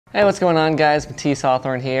Hey, what's going on, guys? Matisse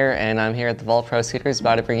Hawthorne here, and I'm here at TheVaultProScooters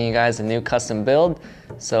about to bring you guys a new custom build.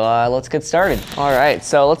 So let's get started. All right,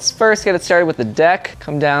 so let's first get it started with the deck.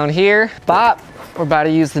 Come down here, bop. We're about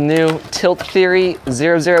to use the new Tilt Theory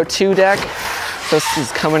 002 deck. This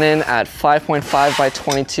is coming in at 5.5 by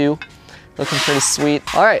 22. Looking pretty sweet.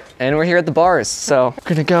 All right, and we're here at the bars. So I'm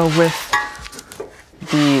gonna go with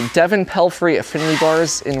the Devon Pelfrey Affinity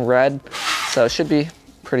bars in red. So it should be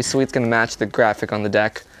pretty sweet. It's gonna match the graphic on the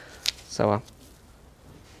deck. So,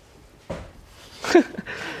 actually,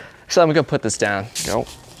 I'm gonna put this down. Go.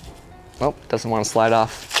 Oh, doesn't want to slide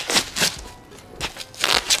off.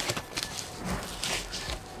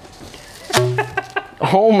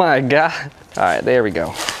 Oh my God. All right, there we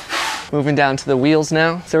go. Moving down to the wheels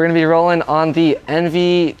now. So we're gonna be rolling on the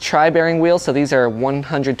Envy tri-bearing wheels. So these are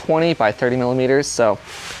 120 by 30 millimeters. So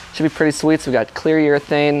should be pretty sweet. So we got clear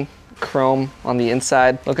urethane, chrome on the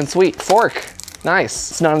inside. Looking sweet. Fork. Nice.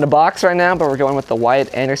 It's not in the box right now, but we're going with the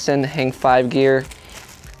Wyatt Anderson Hang 5 gear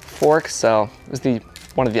fork. So it was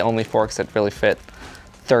one of the only forks that really fit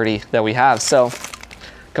 30 that we have. So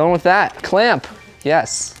going with that. Clamp.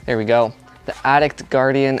 Yes, there we go. The Addict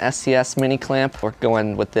Guardian SCS mini clamp. We're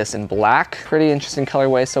going with this in black. Pretty interesting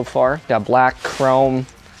colorway so far. Got black, chrome,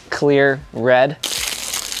 clear, red.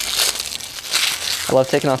 I love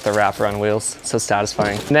taking off the wrapper on wheels, it's so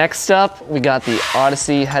satisfying. Next up, we got the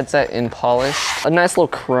Odyssey headset in polished. A nice little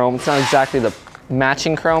chrome. It's not exactly the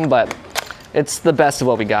matching chrome, but it's the best of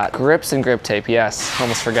what we got. Grips and grip tape, yes,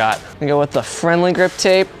 almost forgot. We go with the friendly grip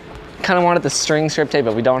tape. Kind of wanted the string grip tape,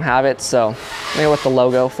 but we don't have it, so I'm gonna go with the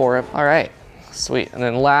logo for it. All right, sweet. And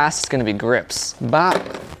then last is gonna be grips. Bop.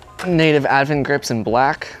 Native Advent grips in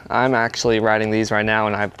black. I'm actually riding these right now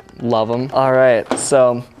and I love them. All right,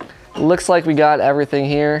 so looks like we got everything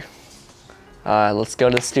here. Let's go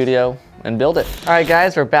to the studio and build it. All right,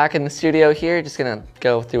 guys, we're back in the studio here. Just gonna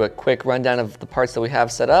go through a quick rundown of the parts that we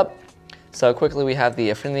have set up. So quickly, we have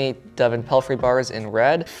the Affinity Devon Pelfrey bars in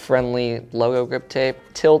red, friendly logo grip tape,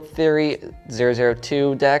 Tilt Theory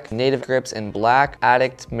 002 deck, native grips in black,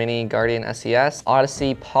 Addict Mini Guardian SES,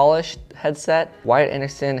 Odyssey polished headset, Wyatt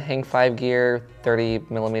Anderson Hang 5 gear 30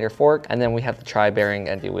 millimeter fork, and then we have the tri-bearing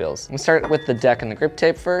Envy wheels. I'm gonna start with the deck and the grip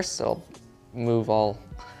tape first, so I'll move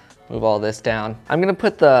all this down. I'm gonna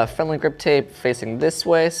put the friendly grip tape facing this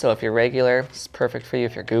way, so if you're regular, it's perfect for you.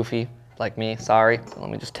 If you're goofy, like me, sorry. So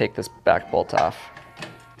let me just take this back bolt off.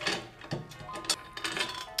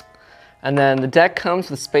 And then the deck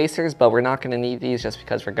comes with spacers, but we're not gonna need these just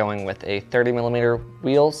because we're going with a 30 millimeter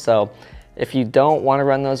wheel. So if you don't wanna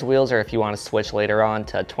run those wheels, or if you wanna switch later on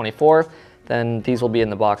to 24, then these will be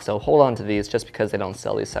in the box. So hold on to these just because they don't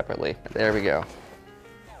sell these separately. There we go.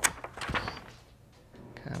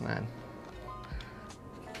 Come on.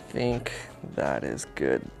 I think that is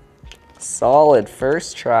good. Solid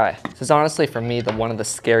first try. This is honestly for me one of the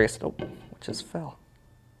scariest. Oh, what just fell?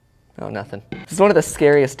 Oh, nothing. This is one of the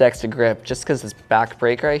scariest decks to grip just because this back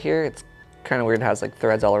brake right here, it's kind of weird. It has like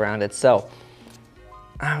threads all around it. So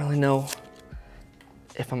I don't really know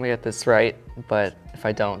if I'm gonna get this right, but if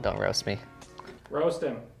I don't roast me. Roast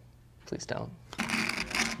him. Please don't.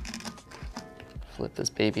 Flip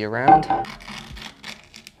this baby around.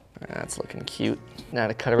 That's looking cute. Now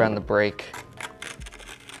to cut around the brake.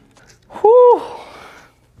 Whew.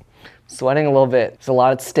 Sweating a little bit. There's a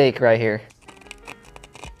lot at stake right here.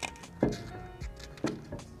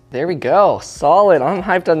 There we go, solid. I'm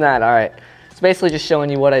hyped on that. All right, it's basically just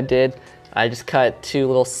showing you what I did. I just cut two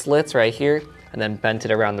little slits right here and then bent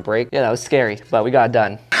it around the brake. Yeah, that was scary, but we got it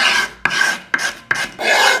done.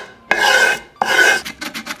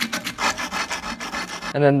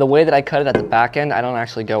 And then the way that I cut it at the back end, I don't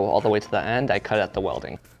actually go all the way to the end. I cut it at the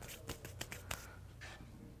welding.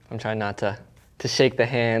 I'm trying not to shake the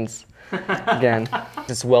hands again.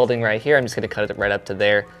 This welding right here, I'm just gonna cut it right up to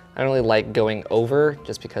there. I don't really like going over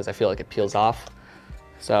just because I feel like it peels off.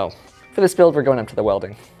 So for this build, we're going up to the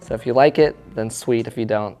welding. So if you like it, then sweet. If you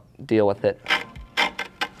don't, deal with it.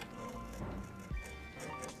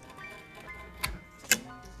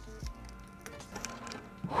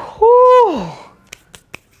 Whew.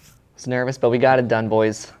 I was nervous, but we got it done,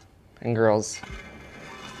 boys and girls.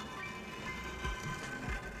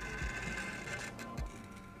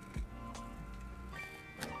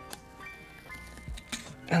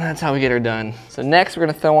 And that's how we get her done. So next we're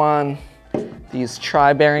gonna throw on these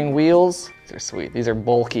tri-bearing wheels. These are sweet, these are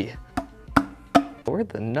bulky. Where'd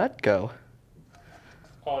the nut go?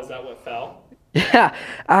 Oh, is that what fell? Yeah,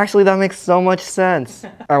 actually that makes so much sense.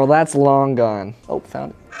 All right, well that's long gone. Oh,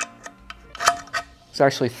 found it. There's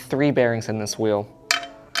actually 3 bearings in this wheel.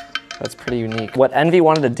 That's pretty unique. What Envy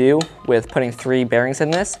wanted to do with putting 3 bearings in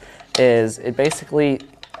this is it basically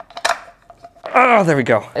Oh, there we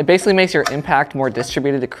go. It basically makes your impact more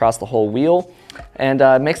distributed across the whole wheel and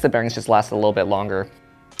makes the bearings just last a little bit longer.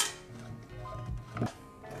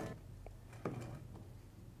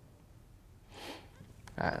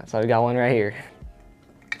 All right, so we got one right here.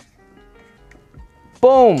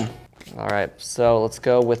 Boom! All right, so let's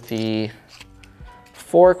go with the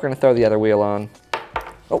fork. We're gonna throw the other wheel on.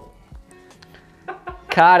 Oh,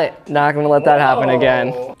 caught it. Not gonna let that happen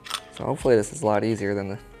again. So hopefully this is a lot easier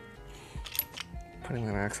than putting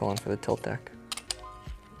that axle on for the tilt deck.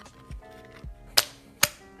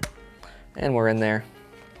 And we're in there.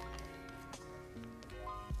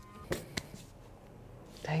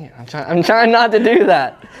 Dang it, I'm trying not to do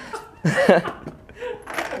that.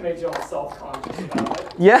 It made you all self-conscious about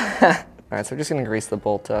it. Yeah. All right, so we're just gonna grease the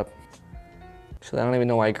bolt up. Actually, I don't even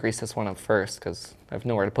know why I greased this one up first because I have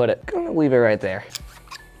nowhere to put it. Gonna leave it right there.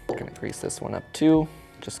 Gonna grease this one up too,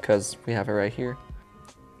 just because we have it right here.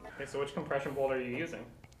 Okay, so which compression bolt are you using?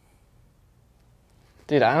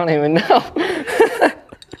 Dude, I don't even know.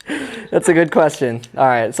 That's a good question. All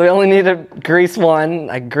right, so we only need to grease one.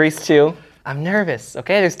 I greased two. I'm nervous,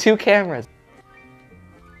 okay? There's two cameras.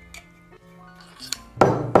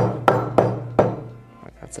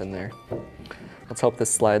 That's in there. Let's hope this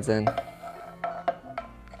slides in.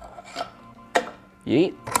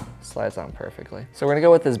 Yeet. Slides on perfectly. So we're gonna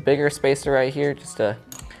go with this bigger spacer right here just to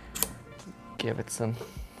give it some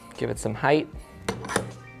height.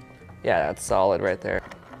 Yeah, that's solid right there.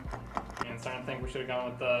 I'm starting to think we should have gone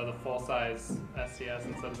with the full-size SCS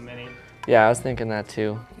instead of the mini. Yeah, I was thinking that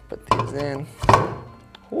too. Put these in.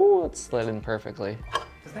 Ooh, it slid in perfectly.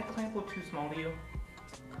 Does that clamp look too small to you?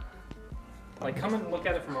 Like, come and look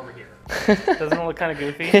at it from over here. Doesn't it look kind of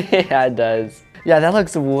goofy? Yeah, it does. Yeah, that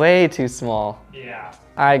looks way too small. Yeah.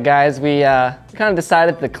 All right, guys, we kind of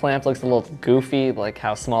decided the clamp looks a little goofy, like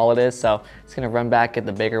how small it is. So just gonna run back, get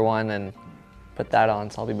the bigger one, and put that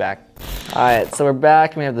on. So I'll be back. All right, so we're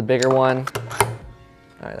back. We have the bigger one. All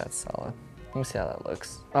right, that's solid. Let me see how that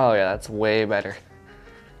looks. Oh yeah, that's way better.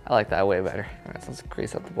 I like that way better. All right, so let's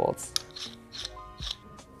grease up the bolts.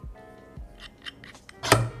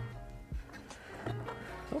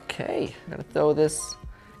 Okay, I'm gonna throw this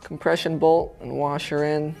compression bolt and washer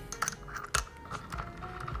in.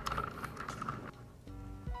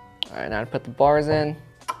 All right, now to put the bars in.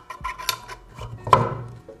 I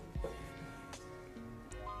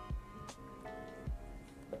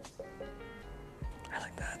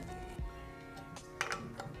like that.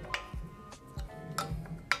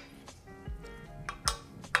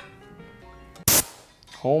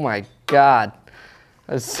 Oh my God,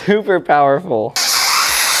 that's super powerful.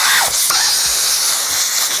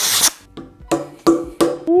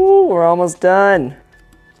 Woo, we're almost done.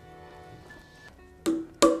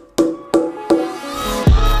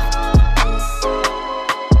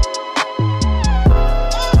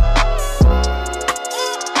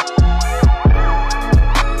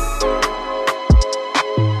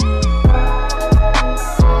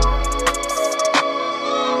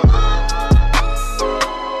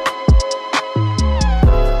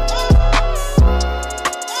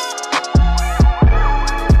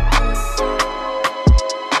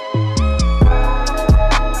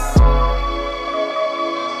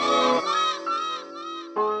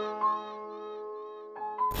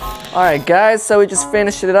 All right, guys, so we just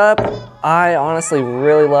finished it up. I honestly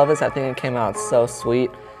really love this. I think it came out so sweet.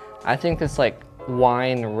 I think this like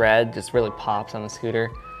wine red just really pops on the scooter.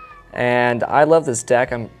 And I love this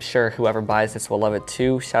deck. I'm sure whoever buys this will love it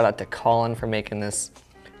too. Shout out to Colin for making this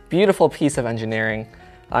beautiful piece of engineering.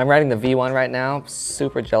 I'm riding the V1 right now.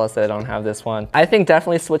 Super jealous that I don't have this one. I think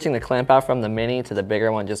definitely switching the clamp out from the mini to the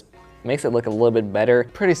bigger one just makes it look a little bit better.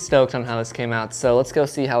 Pretty stoked on how this came out, so let's go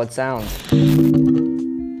see how it sounds.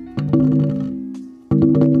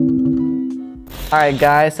 All right,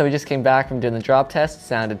 guys, so we just came back from doing the drop test. It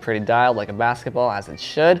sounded pretty dialed, like a basketball, as it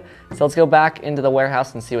should. So let's go back into the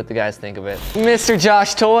warehouse and see what the guys think of it. Mr.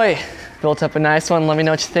 Josh Toy, built up a nice one. Let me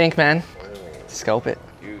know what you think, man. Scope it.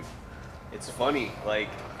 Dude, it's funny. Like,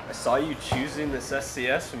 I saw you choosing this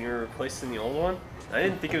SCS when you were replacing the old one. I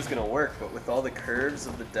didn't think it was gonna work, but with all the curves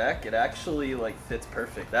of the deck, it actually like fits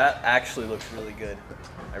perfect. That actually looks really good.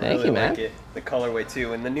 I really like it. The colorway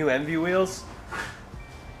too, and the new Envy wheels.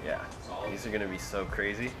 Yeah. These are gonna be so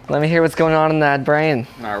crazy. Let me hear what's going on in that brain.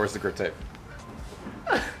 Alright, where's the grip tape?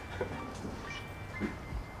 Alright,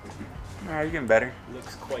 you're getting better.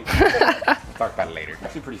 Looks quite We'll talk about it later.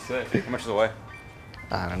 Actually pretty sick. How much is it weigh?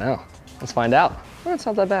 I don't know. Let's find out. Oh, it's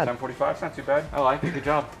not that bad. 1045, it's not too bad. I like it, good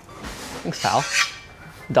job. Thanks, pal.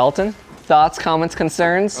 Dalton, thoughts, comments,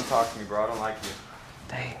 concerns? Don't talk to me, bro, I don't like you.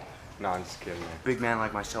 Dang. No, I'm just kidding, man. Big man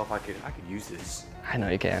like myself, I could use this. I know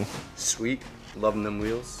you can. Sweet. Loving them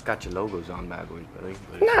wheels. Got your logos on bad boys, buddy.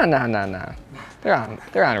 Nah.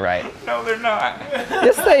 They're on right. No, they're not.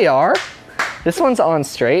 Yes, they are. This one's on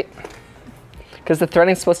straight. Because the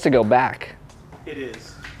threading's supposed to go back. It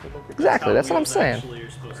is. Exactly, that's what I'm saying. Actually, you're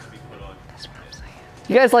supposed to be put on. That's what I'm saying.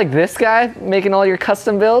 You guys like this guy making all your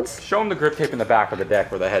custom builds? Show them the grip tape in the back of the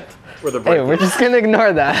deck where the Hey, brake we're just gonna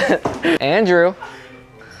ignore that. Andrew,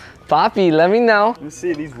 Poppy, let me know. Let me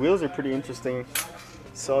see, these wheels are pretty interesting.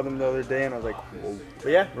 Saw them the other day and I was like, whoa.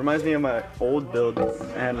 But yeah, reminds me of my old build.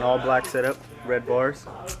 I had an all black setup, red bars.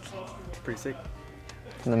 It's pretty sick.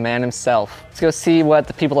 The man himself. Let's go see what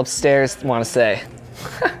the people upstairs want to say.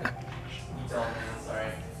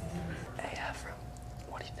 Hey, Ephraim,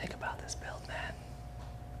 what do you think about this build, man?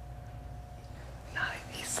 Nah,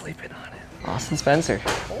 he's sleeping on it. Austin Spencer.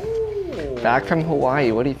 Back from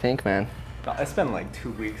Hawaii, what do you think, man? It's been like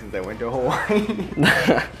 2 weeks since I went to Hawaii.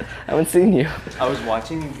 I haven't seen you. I was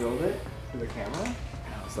watching you build it through the camera, and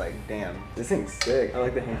I was like, damn, this thing's sick. I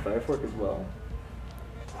like the hang five fork as well.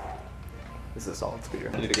 This is a solid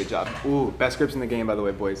scooter. You did a good job. Ooh, best grips in the game, by the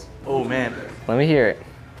way, boys. Oh man, Let me hear it.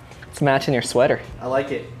 It's matching your sweater. I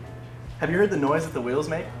like it. Have you heard the noise that the wheels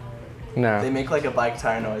make? No. They make like a bike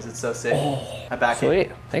tire noise. It's so sick. I back it.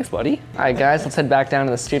 Sweet. Thanks, buddy. All right, guys, let's head back down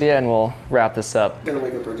to the studio and we'll wrap this up. Gotta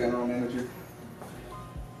wake up our general manager.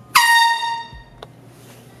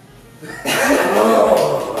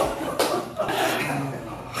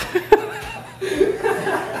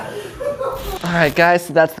 All right, guys,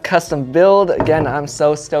 so that's the custom build. Again, I'm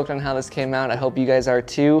so stoked on how this came out. I hope you guys are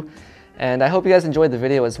too. And I hope you guys enjoyed the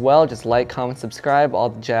video as well. Just like, comment, subscribe, all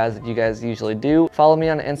the jazz that you guys usually do. Follow me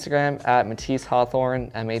on Instagram at Matisse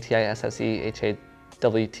Hawthorne,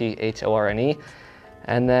 MATISSEHAWTHORNE.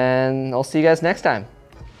 And then I'll see you guys next time.